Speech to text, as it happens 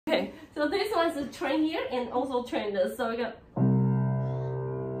So this one's a train here and also train this. So we go.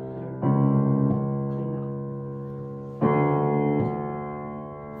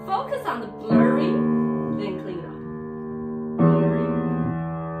 Focus on the blurry, then clean up. Blurry.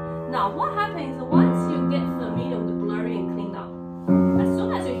 Now what happens once you get familiar with the blurry and clean up? As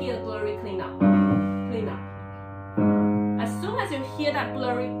soon as you hear the blurry, clean up. Clean up. As soon as you hear that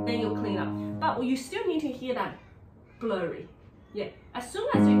blurry, then you clean up. But you still need to hear that blurry. Yeah. As soon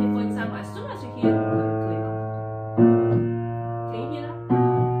as you hear, for example, as soon as you hear clean up. Can you hear that?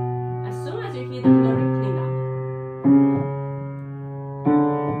 As soon as you hear the blurry, clean up.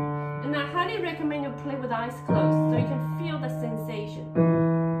 And I highly recommend you play with eyes closed so you can feel the sensation.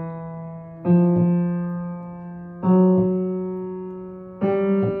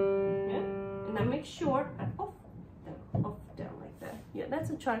 Yeah. And then make sure that off, down like that. Yeah, that's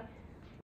a try.